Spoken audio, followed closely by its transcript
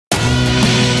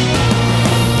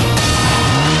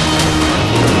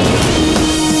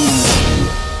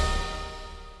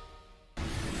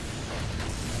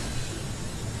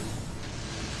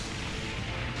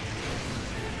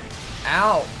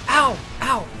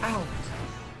Ow.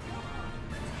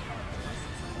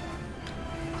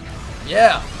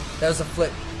 Yeah, that was a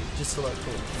flip. Just to look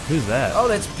cool. Who's that? Oh,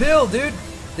 that's Bill, dude.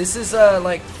 This is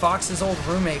like Fox's old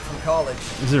roommate from college.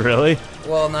 Is it really?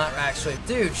 Well, not actually.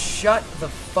 Dude, shut the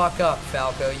fuck up,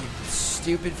 Falco, you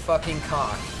stupid fucking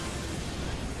cock.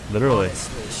 Literally.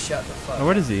 Honestly, shut the fuck Oh,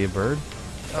 what up. is he? A bird?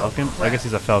 Falcon? crap. I guess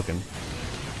he's a falcon.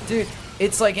 Dude,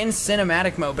 it's like in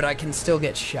cinematic mode, but I can still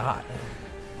get shot.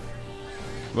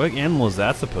 What animal is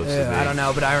that supposed to be? I don't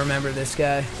know, but I remember this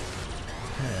guy.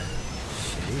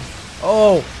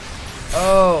 Oh!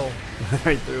 Oh!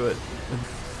 Right through it.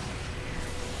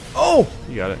 Oh!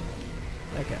 You got it.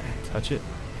 Okay. Touch it.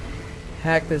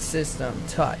 Hack the system.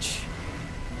 Touch.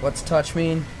 What's touch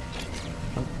mean?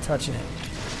 I'm touching it.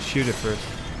 Shoot it first.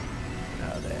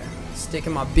 Oh, there.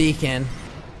 Sticking my beak in.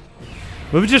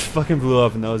 What if it just fucking blew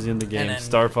up and that was the end of the game? And then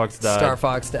Star Fox died. Star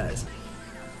Fox dies.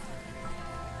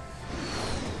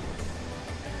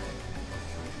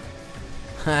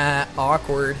 Ha,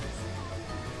 awkward.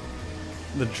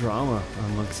 The drama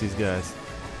amongst these guys.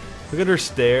 Look at her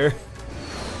stare.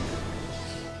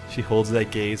 She holds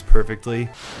that gaze perfectly.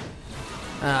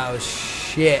 Oh,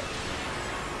 shit.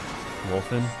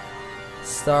 Wolfen.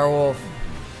 Star Wolf.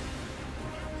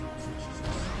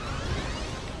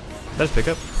 That's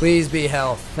pickup. Please be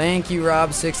health. Thank you,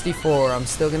 Rob64. I'm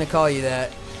still going to call you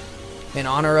that. In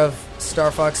honor of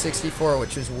Star Fox 64,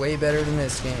 which was way better than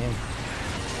this game.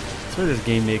 That's why this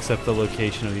game makes up the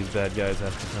location of these bad guys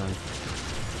half the time.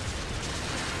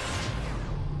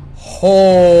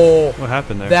 Oh, What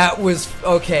happened there? that was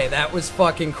okay. That was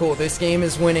fucking cool. This game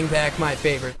is winning back my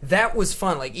favorite. That was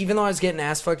fun. Like, even though I was getting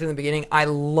ass fucked in the beginning, I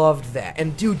loved that.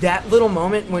 And dude, that little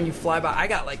moment when you fly by, I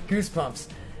got like goosebumps.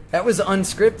 That was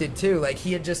unscripted too. Like,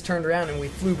 he had just turned around and we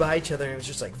flew by each other and it was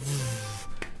just like,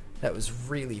 that was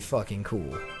really fucking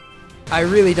cool. I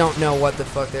really don't know what the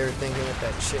fuck they were thinking with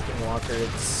that chicken walker.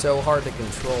 It's so hard to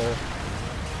control.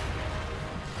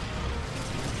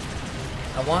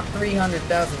 I want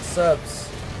 300,000 subs.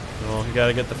 Well, you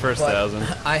gotta get the first But 1,000.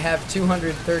 I have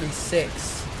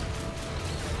 236.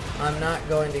 I'm not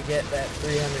going to get that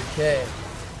 300k.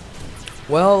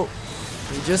 Well,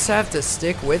 you just have to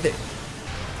stick with it.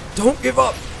 Don't give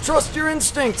up. Trust your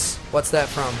instincts. What's that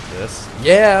from? This.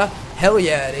 Yeah. Hell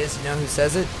yeah, it is. You know who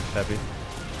says it? Happy.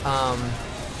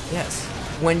 Yes.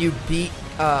 When you beat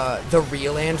the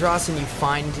real Andross and you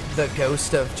find the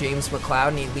ghost of James McCloud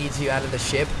and he leads you out of the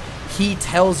ship, he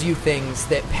tells you things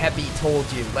that Peppy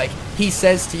told you. Like, he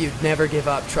says to you, never give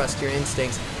up, trust your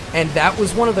instincts. And that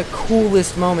was one of the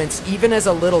coolest moments, even as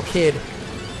a little kid,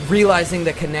 realizing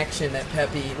the connection that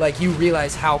Peppy, like, you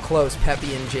realize how close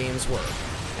Peppy and James were.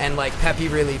 And, like, Peppy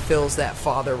really fills that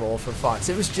father role for Fox.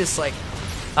 It was just like,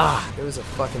 it was a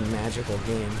fucking magical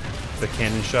game. The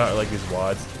cannon shot are like these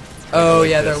wads. Oh, Like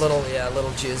yeah, this. they're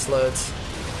little jizz loads.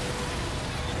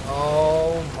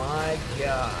 Oh my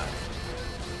god.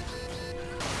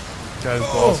 Got his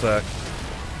ball sack.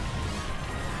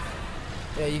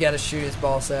 Yeah, you gotta shoot his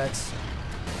ball sacks.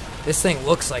 This thing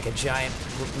looks like a giant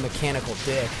mechanical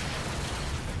dick.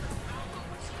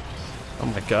 Oh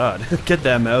my god. Get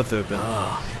that mouth open.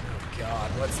 Oh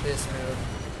god, what's this move?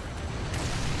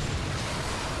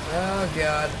 Oh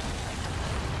god.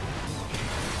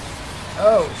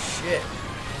 Oh shit.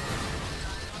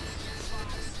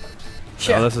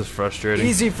 Oh, this is frustrating.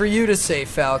 Easy for you to say,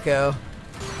 Falco.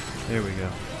 There we go.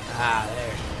 Ah,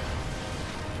 there.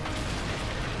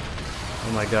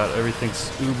 Oh my god,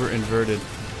 everything's uber inverted.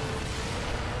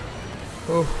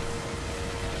 Oh.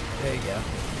 There you go.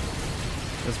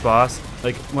 This boss,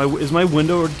 like, is my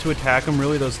window to attack him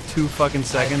really those 2 fucking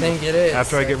seconds? I think it is.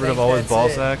 After I get rid of all his ball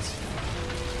sacks?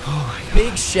 Oh my god.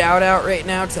 Big shout out right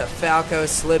now to Falco,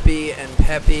 Slippy, and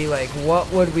Peppy. Like, what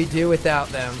would we do without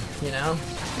them, you know?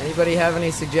 Anybody have any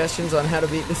suggestions on how to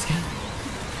beat this game?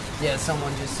 Yeah,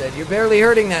 someone just said, you're barely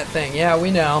hurting that thing. Yeah, we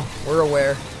know. We're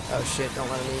aware. Oh shit, don't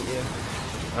let him eat you.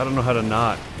 I don't know how to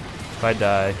not. If I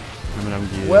die, I mean, I'm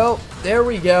dead. Well, there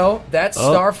we go. That's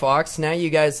Oh. Star Fox. Now you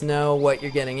guys know what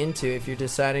you're getting into if you're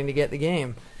deciding to get the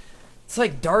game. It's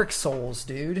like Dark Souls,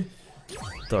 dude.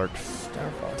 Dark Star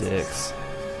Fox. dicks.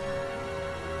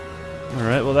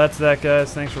 Alright, well that's that,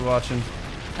 guys. Thanks for watching.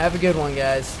 Have a good one,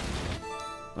 guys.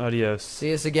 Adios.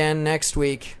 See us again next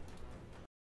week.